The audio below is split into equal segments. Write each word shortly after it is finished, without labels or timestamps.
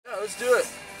let's do it.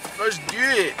 Let's do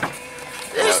it.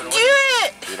 Let's do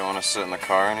it. You don't want to sit in the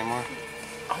car anymore?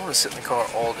 I want to sit in the car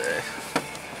all day.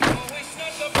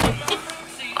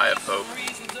 I have hope.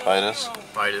 Pitas?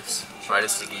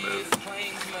 Pitas is the move.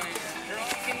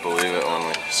 Believe it when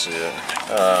we see it.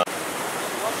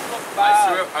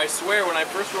 I swear, when I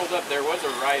first rolled up, there was a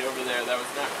ride over there that was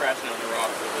not crashing on the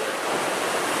rocks over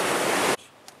there.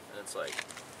 And it's like,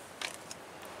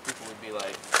 people would be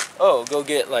like, oh, go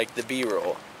get like the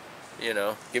B-roll. You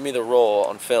know, give me the roll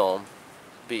on film,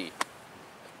 B.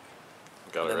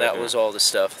 And that was all the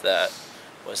stuff that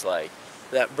was like,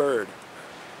 that bird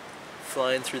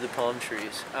flying through the palm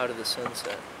trees out of the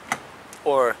sunset.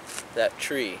 Or that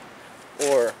tree.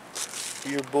 Or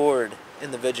you're bored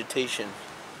in the vegetation.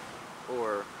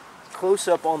 Or close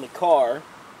up on the car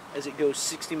as it goes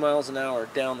 60 miles an hour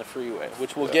down the freeway,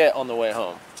 which we'll get on the way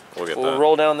home. We'll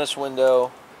roll down this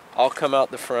window, I'll come out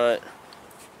the front,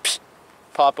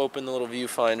 pop open the little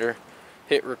viewfinder,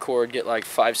 hit record, get like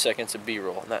 5 seconds of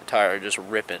B-roll, and that tire just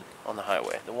ripping on the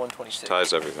highway, the 126.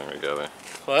 Ties everything together.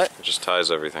 What? It just ties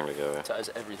everything together. It ties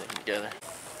everything together.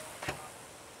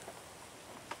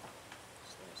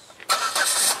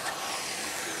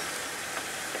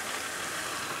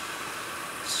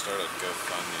 Start a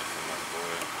GoFundMe for my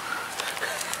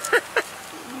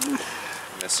boy.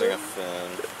 Missing a fin.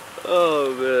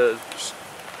 Oh man. Just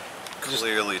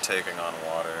clearly taking on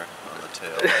water on the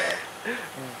tail.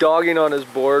 Dogging on his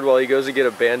board while he goes to get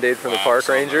a Band-Aid from the park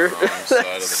ranger.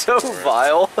 That's so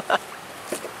vile. Like,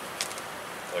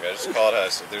 I just call it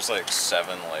as, there's like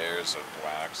 7 layers of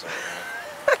wax on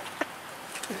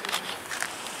here.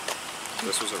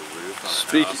 This was a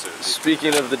roof on a house.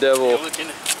 Speaking of the devil.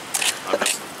 I'm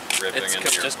just ripping into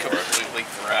your just board. completely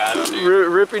thrashed.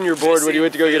 Ripping your board when you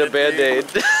went to go get a Band-Aid.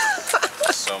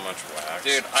 So much wax.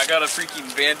 Dude, I got a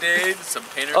freaking Band-Aid, some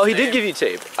painter's Oh, he tape, did give you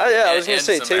tape. I was going to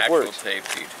say, some tape actual works. tape,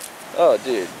 dude. Oh,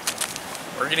 dude.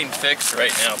 We're getting fixed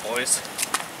right now, boys.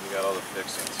 We got all the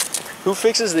fixings. Who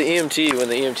fixes the EMT when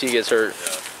the EMT gets hurt?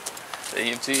 Yeah. The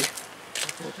EMT.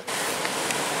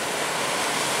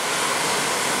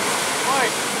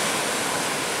 Mike.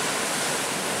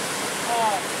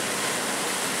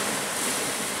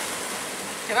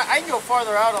 I can go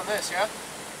farther out on this, yeah?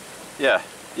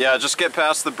 Yeah, just get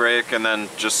past the brake and then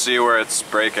just see where it's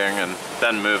braking and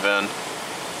then move in.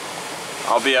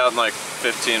 I'll be out in like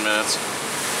 15 minutes.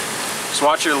 Just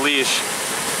watch your leash.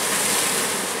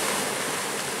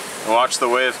 And watch the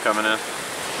wave coming in.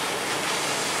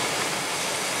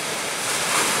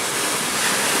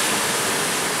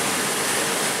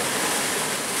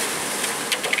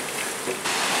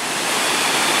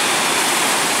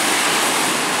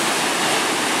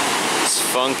 It's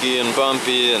funky and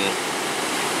bumpy and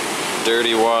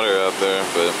dirty water out there,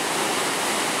 but you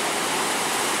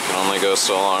can only go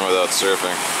so long without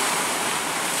surfing.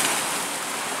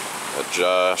 Got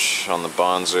Josh on the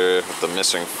Bonzer with the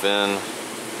missing fin.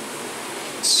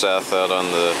 Seth out on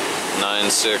the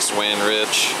 9.6 Wayne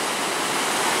Rich.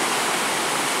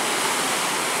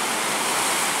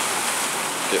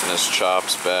 Getting his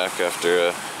chops back after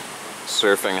a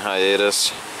surfing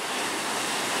hiatus.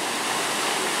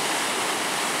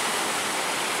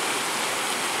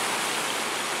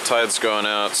 Tide's going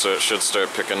out, so it should start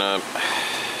picking up.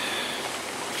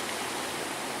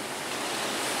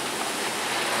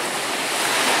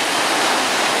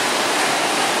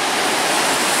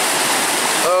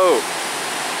 Oh!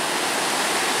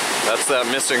 That's that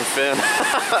missing fin.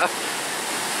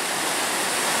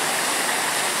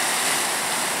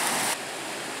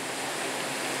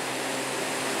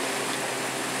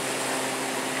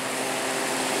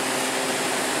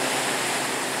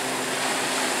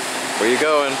 Where you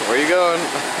going? Where you going?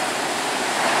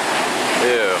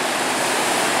 Ew.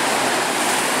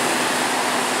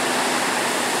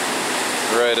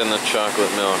 Right in the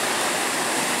chocolate milk.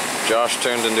 Josh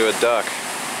turned into a duck.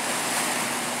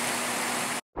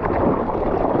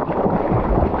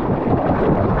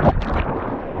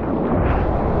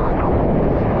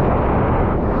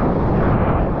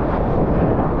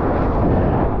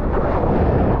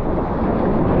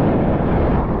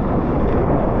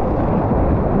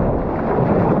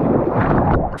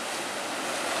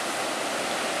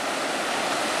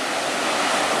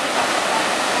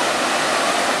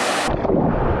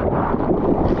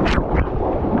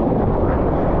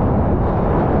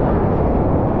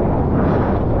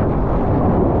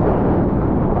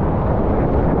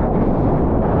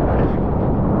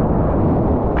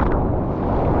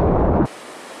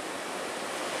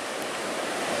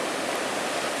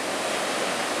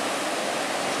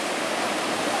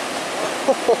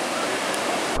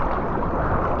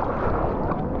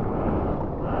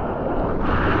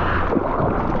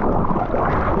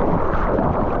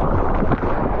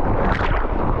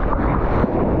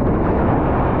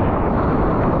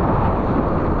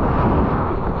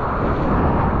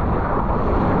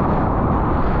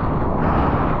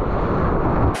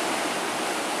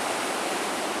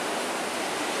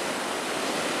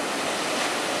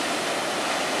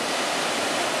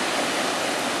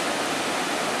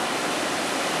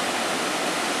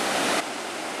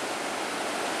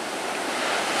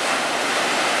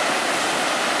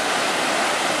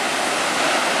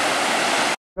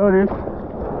 Go, dude.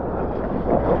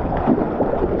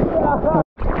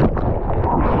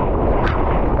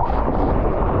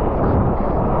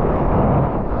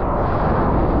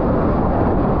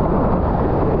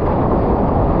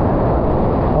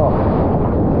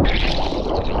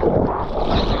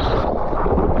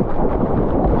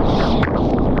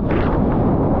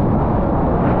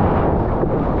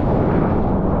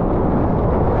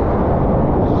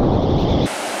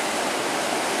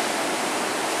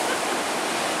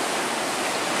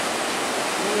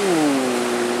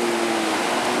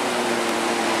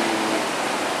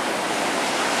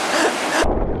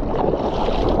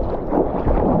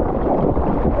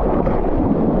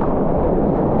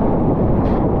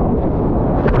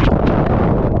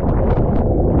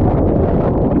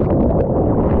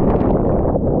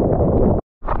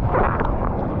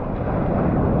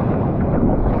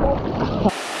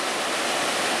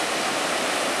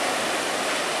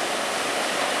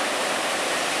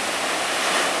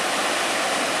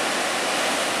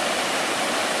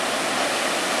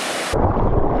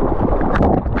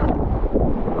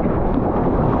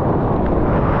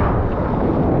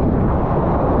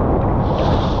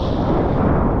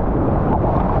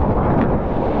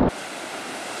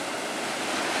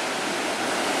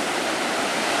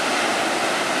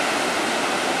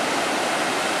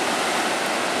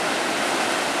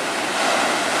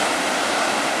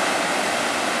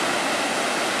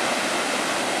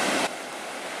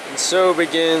 And so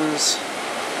begins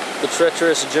the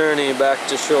treacherous journey back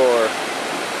to shore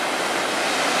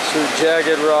through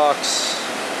jagged rocks.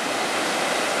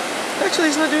 Actually,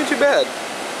 he's not doing too bad.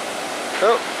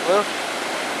 Oh, well,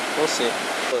 we'll see.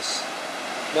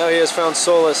 Now he has found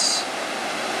solace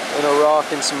in a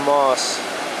rock and some moss.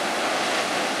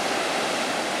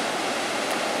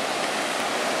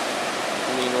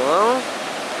 Meanwhile,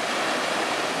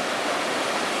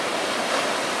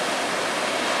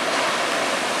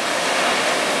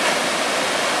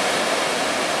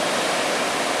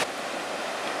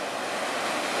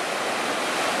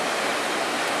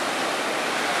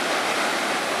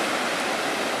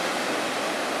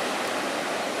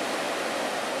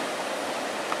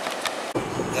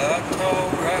 that tall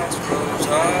grass grows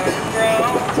high and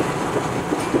brown,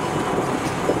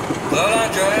 but I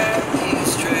drag you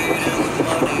straight in the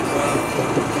muddy ground,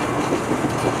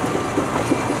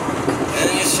 and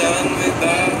you send me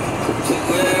back to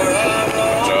where I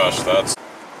belong. Josh,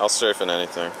 I'll surf in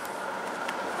anything.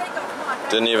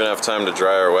 Didn't even have time to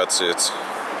dry our wetsuits. It's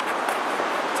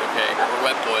okay. We're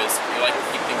wet boys. We like to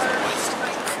keep things moist.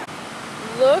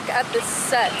 Look at the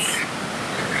sets.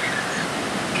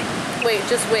 Wait,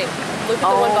 just wait. Look at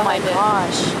the one behind it. Oh my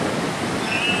gosh.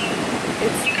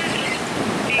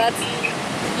 That's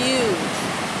huge.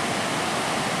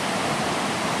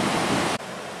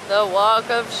 The walk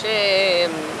of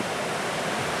shame.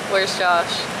 Where's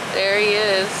Josh? There he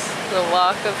is. The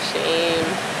walk of shame.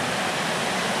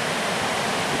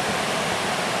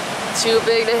 Too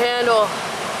big to handle.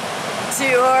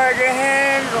 Too hard to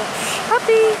handle.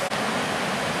 Happy.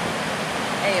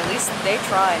 Hey, at least they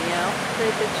tried, you know?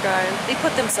 They did try. They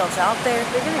put themselves out there.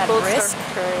 They're gonna at both risk.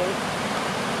 start trying.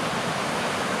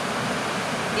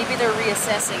 Maybe they're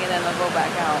reassessing and then they'll go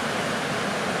back out.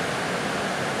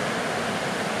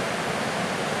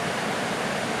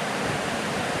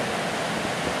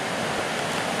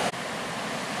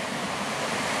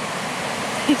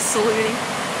 He's saluting.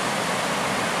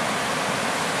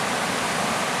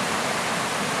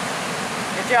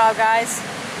 Good job, guys.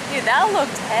 Dude, that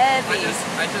looked heavy.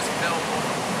 I just fell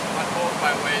on both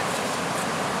my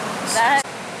weights. That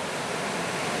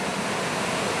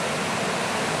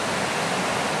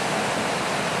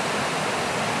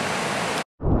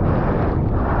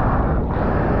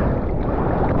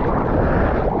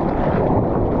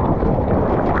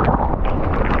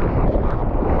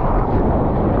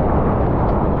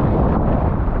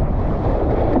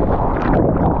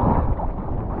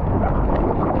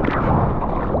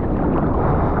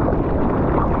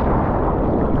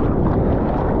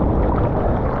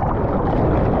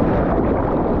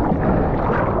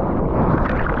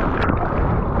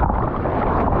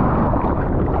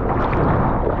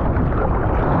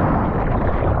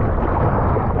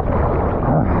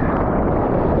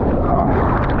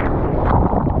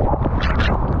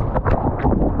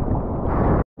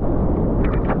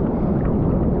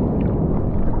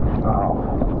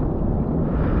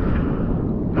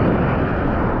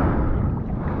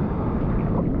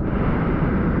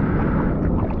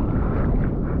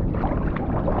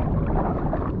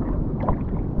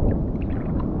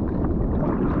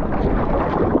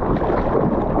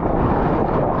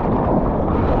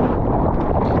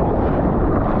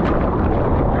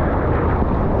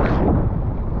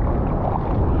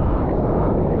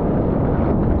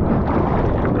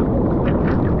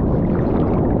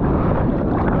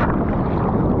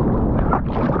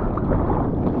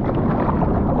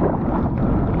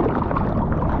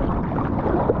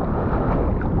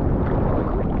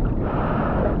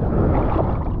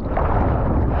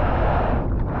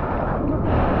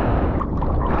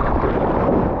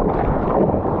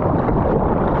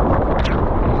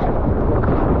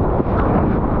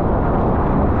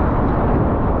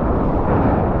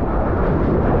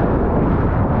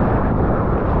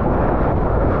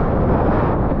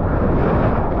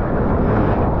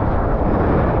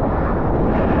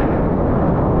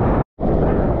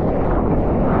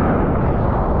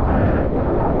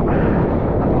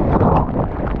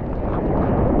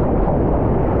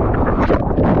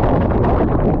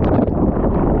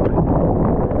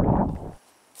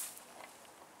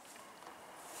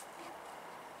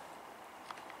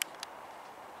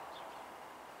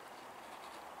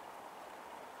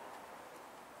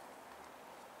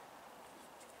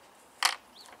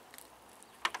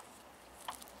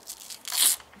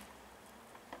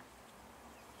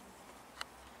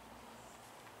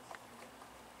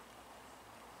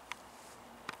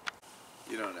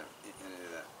You don't have any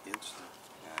of that instant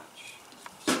patch.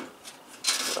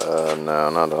 No,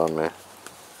 not on me. I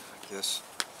guess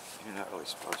you're not really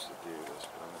supposed to do this,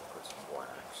 but I'm going to put some wax.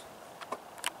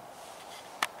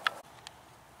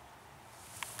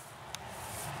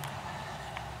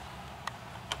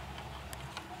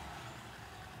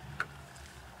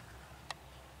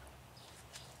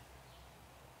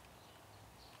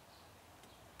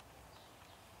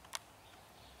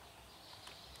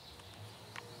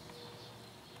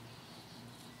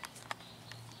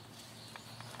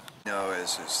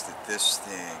 Is that this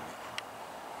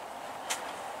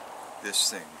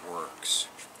thing works.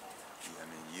 I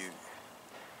mean, you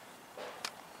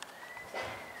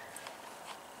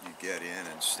get in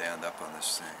and stand up on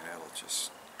this thing, and it'll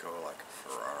just go like a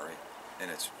Ferrari,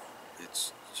 and it's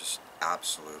just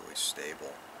absolutely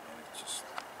stable, and it just